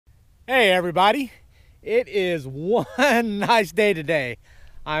Hey everybody, it is one nice day today.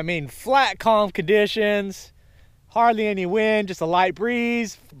 I mean, flat, calm conditions, hardly any wind, just a light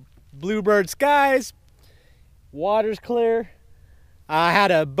breeze, bluebird skies, water's clear. I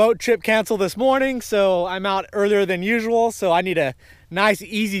had a boat trip cancel this morning, so I'm out earlier than usual, so I need a nice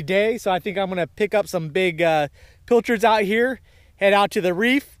easy day. So I think I'm gonna pick up some big pilchards out here, head out to the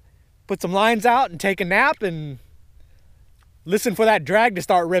reef, put some lines out and take a nap and listen for that drag to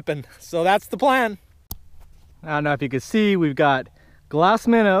start ripping. So that's the plan. I don't know if you can see, we've got glass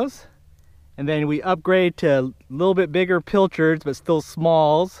minnows, and then we upgrade to a little bit bigger pilchards, but still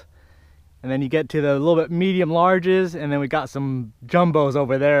smalls. And then you get to the little bit medium larges, and then we got some jumbos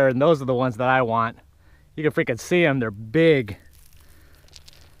over there, and those are the ones that I want. You can freaking see them, they're big.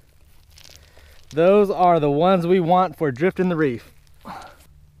 Those are the ones we want for drifting the reef.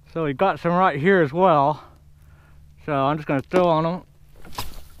 So we got some right here as well. So I'm just gonna throw on them.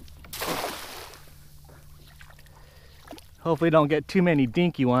 Hopefully don't get too many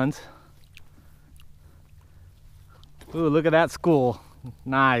dinky ones. Ooh, look at that school.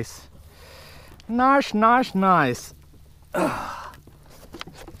 Nice. Nice, nice, nice.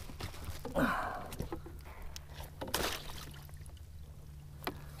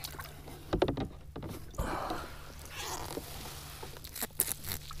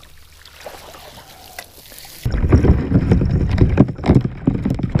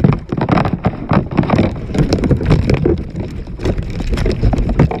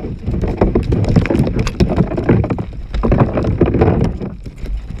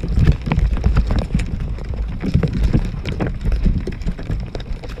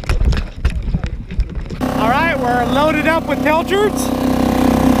 We're loaded up with pilchards.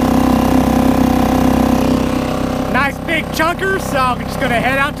 Nice big chunkers, so I'm just gonna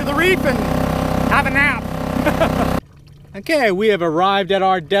head out to the reef and have a nap. Okay, we have arrived at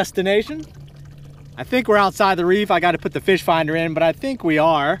our destination. I think we're outside the reef. I gotta put the fish finder in, but I think we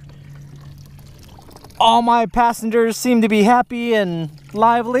are. All my passengers seem to be happy and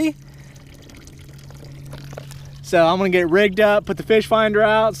lively. So I'm gonna get rigged up, put the fish finder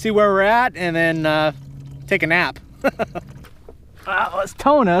out, see where we're at, and then take a nap. Let's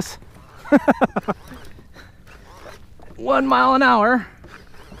tone us. 1 mile an hour.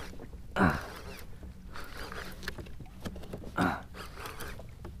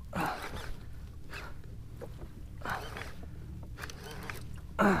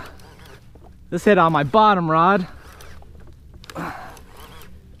 This hit on my bottom rod.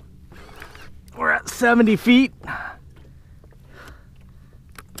 We're at 70 feet.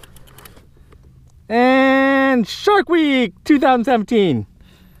 And Shark Week 2017.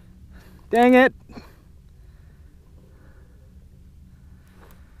 Dang it.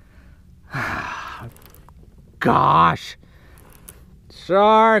 Gosh.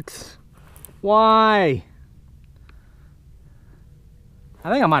 Sharks. Why? I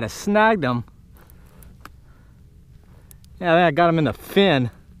think I might have snagged them. Yeah, I think I got them in the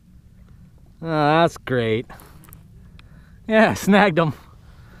fin. Oh, that's great. Yeah, I snagged them.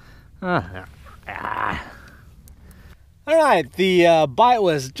 All right, the bite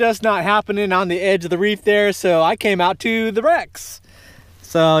was just not happening on the edge of the reef there, so I came out to the wrecks.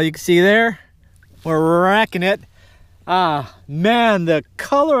 So you can see there, we're wrecking it. Man, the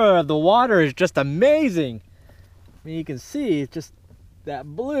color of the water is just amazing. I mean, you can see it's just that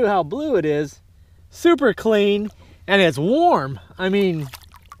blue, how blue it is. Super clean, and it's warm. I mean,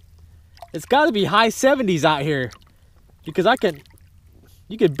 it's got to be high 70s out here, because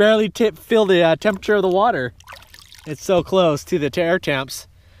you could barely feel the temperature of the water. It's so close to the air temps.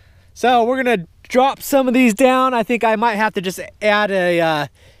 So we're gonna drop some of these down. I think I might have to just add a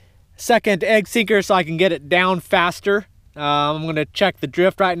second egg sinker so I can get it down faster. I'm gonna check the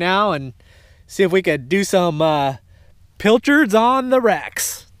drift right now and see if we could do some pilchards on the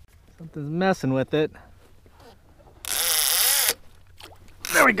wrecks. Something's messing with it.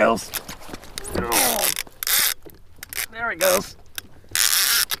 There he goes. There he goes.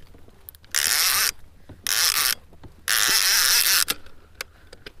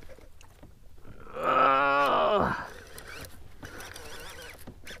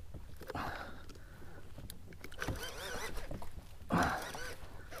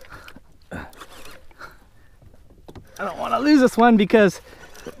 I don't want to lose this one because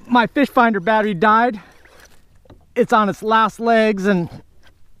my fish finder battery died. It's on its last legs and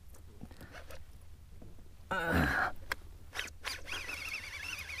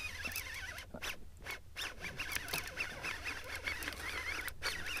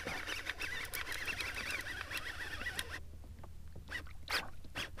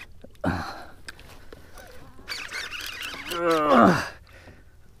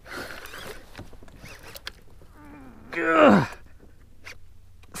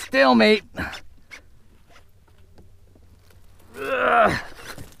stalemate. Ugh.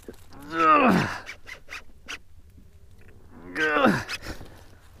 Ugh. Ugh.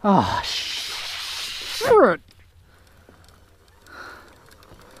 Oh, shit.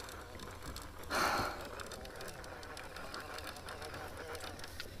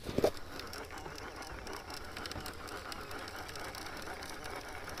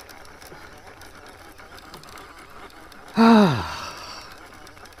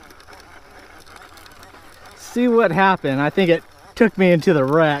 See what happened. I think it took me into the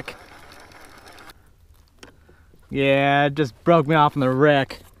wreck. Yeah, it just broke me off in the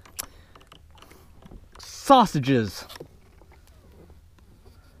wreck. Sausages.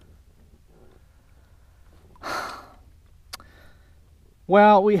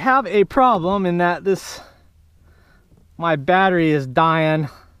 Well, we have a problem in that my battery is dying.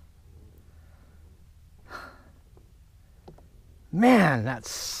 Man, that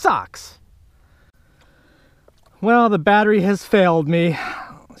sucks. Well, the battery has failed me,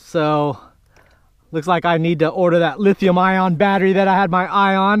 so looks like I need to order that lithium ion battery that I had my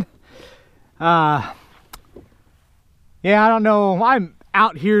eye on. Yeah, I don't know. I'm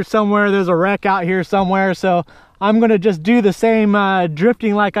out here somewhere. There's a wreck out here somewhere, so I'm gonna just do the same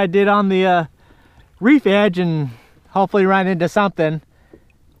drifting like I did on the reef edge and hopefully run into something.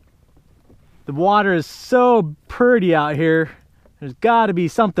 The water is so pretty out here. There's got to be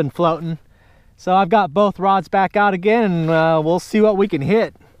something floating. So I've got both rods back out again, and we'll see what we can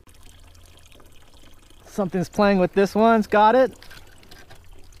hit. Something's playing with this one's got it.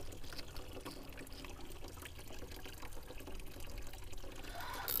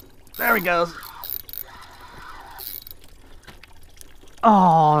 There he goes.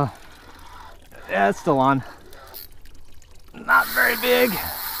 Oh, yeah, it's still on. Not very big.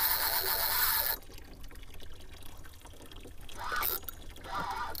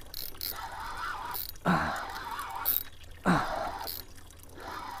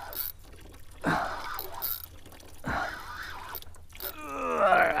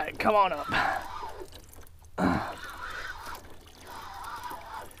 Alright, come on up.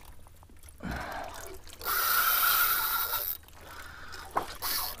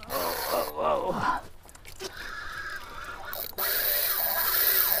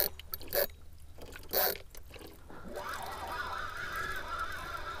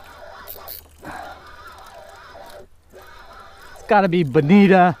 Gotta be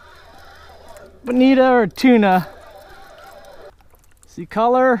bonita or tuna. See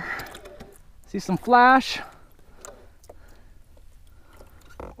color, see some flash.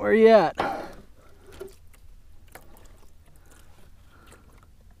 Where you at?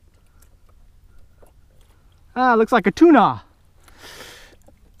 Ah, looks like a tuna.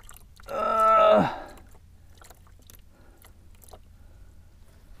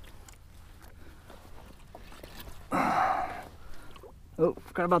 Oh,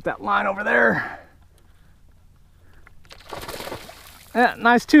 forgot about that line over there. Yeah,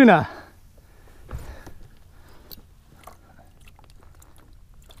 nice tuna.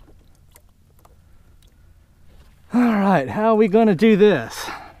 All right, how are we gonna do this?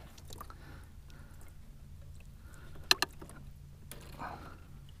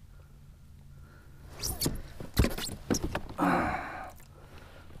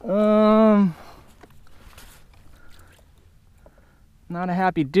 Not a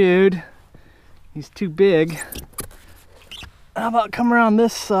happy dude. He's too big. How about come around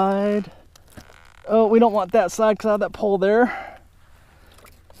this side? Oh, we don't want that side because I have that pole there.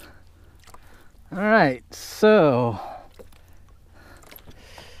 All right, so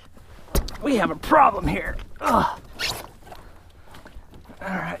we have a problem here. Ugh. All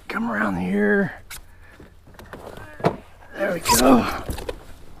right, come around here. There we go.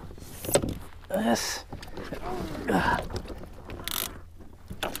 This.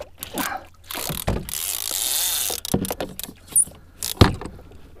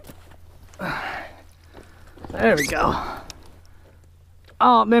 There we go.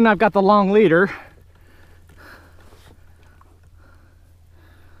 Oh, then I've got the long leader.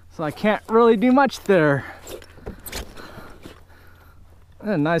 So I can't really do much there.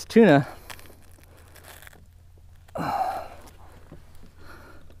 Nice tuna.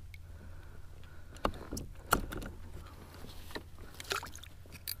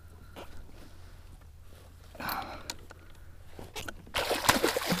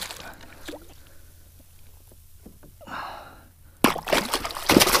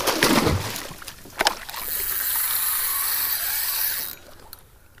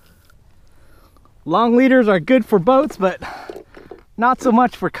 Long leaders are good for boats, but not so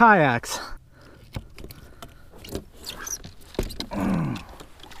much for kayaks.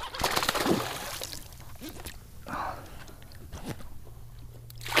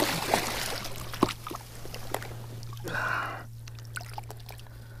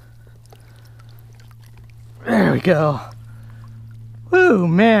 There we go. Woo,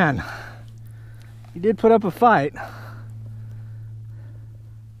 man. He did put up a fight.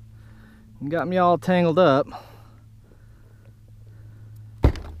 He got me all tangled up.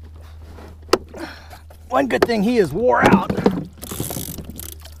 One good thing, he is wore out.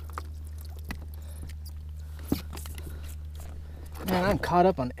 Man, I'm caught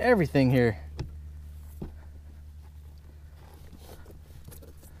up on everything here.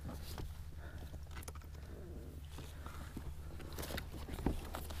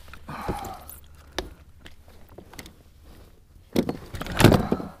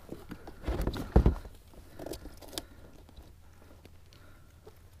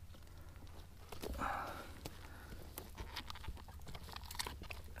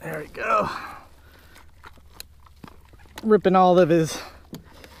 There we go. Ripping all of his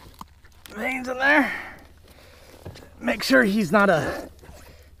veins in there. Make sure he's not a...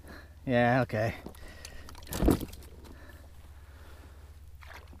 Yeah, okay.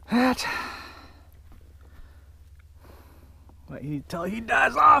 That. Wait until he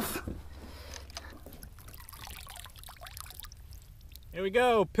dies off. Here we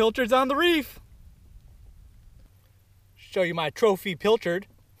go, Pilchards on the reef. Show you my trophy Pilchard.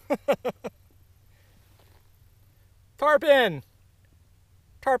 Tarpon!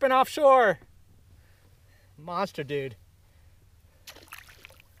 Tarpon offshore! Monster dude.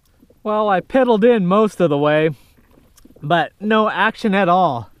 Well, I pedaled in most of the way, but no action at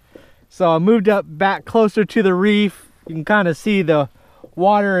all. So I moved up back closer to the reef. You can kind of see the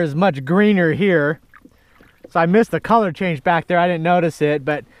water is much greener here. So I missed the color change back there. I didn't notice it,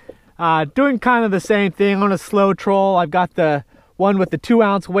 but doing kind of the same thing on a slow troll. I've got the one with the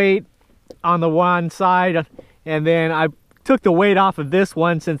 2-ounce weight on the one side, and then I took the weight off of this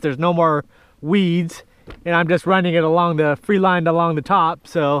one since there's no more weeds, and I'm just running it along the free line along the top.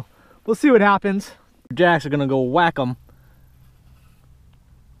 So we'll see what happens. Jacks are gonna go whack them.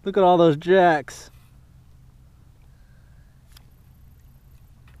 Look at all those jacks.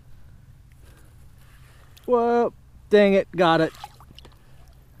 Whoa, dang it, got it.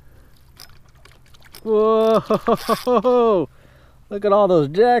 Whoa, look at all those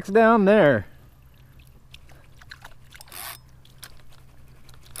jacks down there.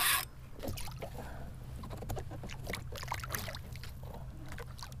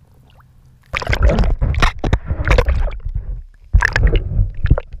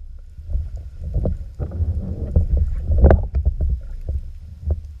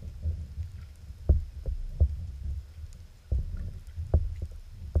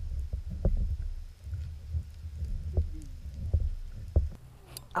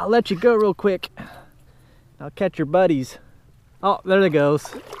 I'll let you go real quick. I'll catch your buddies. Oh, there it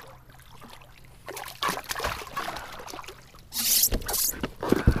goes.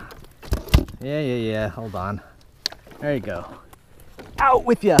 Yeah. Hold on. There you go. Out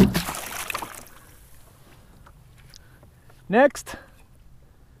with ya. Next.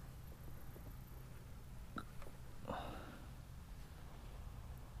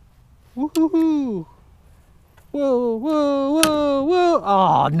 Woohoo! Whoa, whoa, whoa, whoa.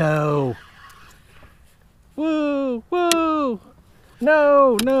 Oh, no. Whoa, whoa.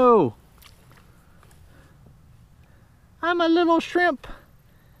 No, no. I'm a little shrimp.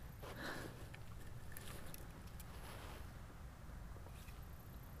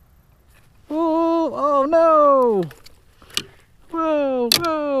 Whoa, oh, no. Whoa,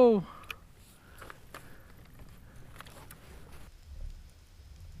 whoa.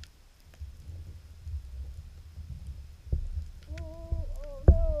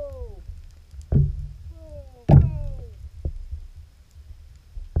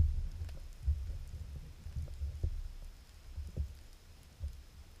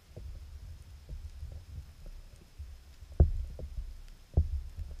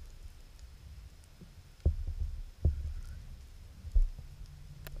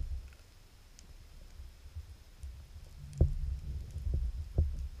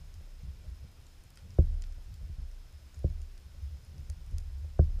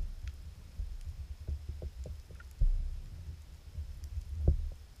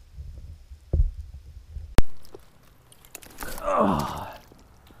 Oh.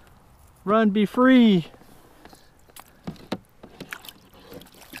 Run, be free.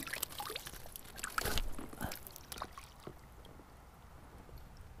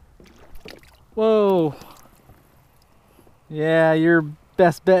 Whoa. Yeah, your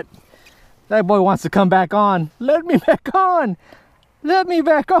best bet. That boy wants to come back on. Let me back on. Let me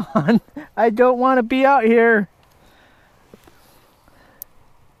back on. I don't want to be out here.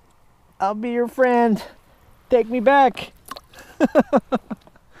 I'll be your friend. Take me back.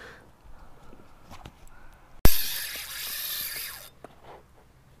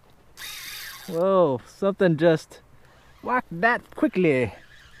 Whoa, something just whacked that quickly.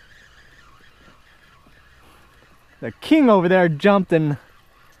 The king over there jumped and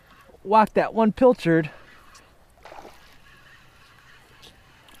whacked that one pilchard.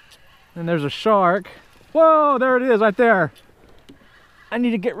 And there's a shark. Whoa, there it is right there. I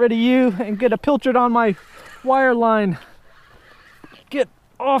need to get rid of you and get a pilchard on my wire line. Get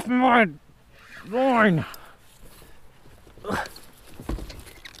off my line.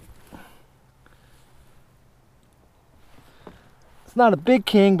 It's not a big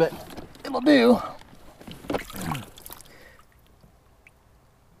king, but it'll do.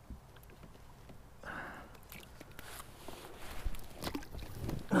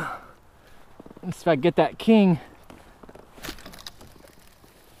 Let's see if I get that king.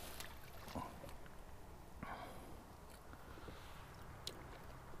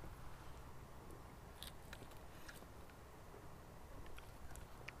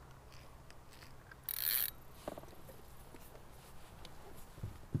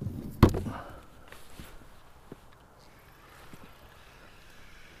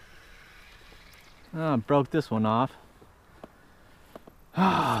 Oh, I broke this one off.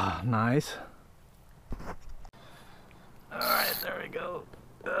 Ah, nice. Alright, there we go.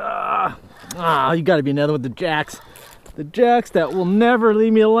 You gotta be another with the jacks. The jacks that will never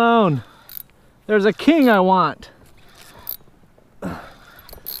leave me alone. There's a king I want.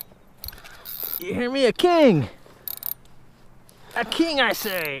 You hear me? A king. A king, I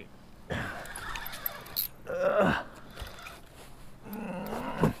say.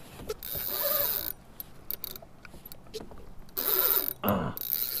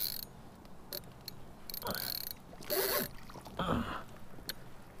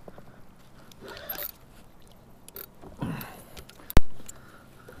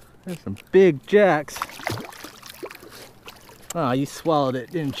 There's some big jacks. Oh, you swallowed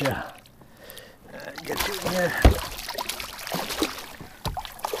it, didn't you? Get you in here.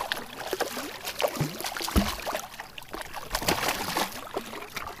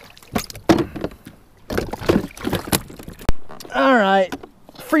 All right,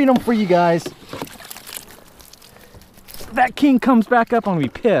 freedom for you guys. If that king comes back up, I'm gonna be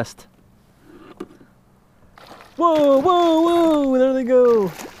pissed. Whoa, whoa, whoa, there they go.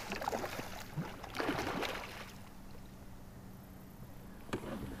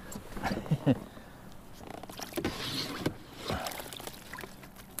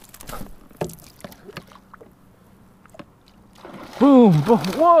 Boom, boom,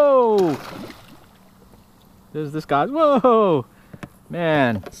 whoa! There's this guy, whoa!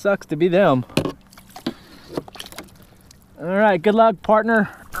 Man, sucks to be them. All right, good luck, partner.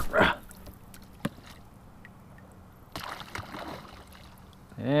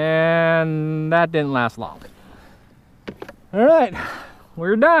 And that didn't last long. All right,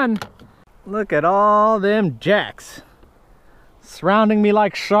 we're done. Look at all them jacks surrounding me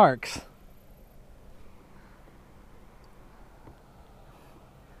like sharks.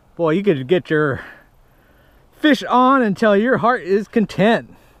 Boy, you could get your fish on until your heart is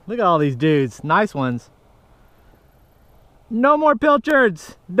content. Look at all these dudes, nice ones. No more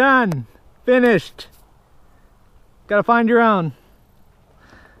pilchards, done, finished. Gotta find your own.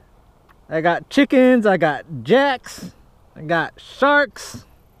 I got chickens, I got jacks, I got sharks.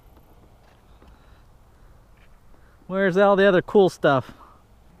 Where's all the other cool stuff?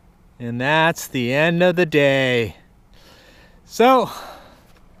 And that's the end of the day. So,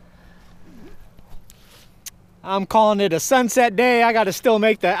 I'm calling it a sunset day. I got to still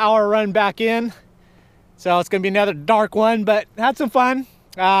make the hour run back in. So it's going to be another dark one, but had some fun.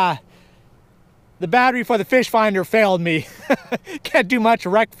 The battery for the fish finder failed me. Can't do much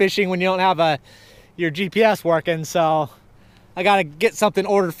wreck fishing when you don't have your GPS working. So I got to get something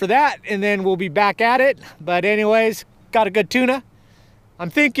ordered for that, and then we'll be back at it. But anyways, got a good tuna.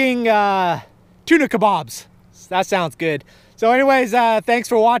 I'm thinking tuna kebabs. That sounds good. So anyways, thanks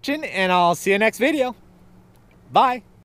for watching, and I'll see you next video. Bye.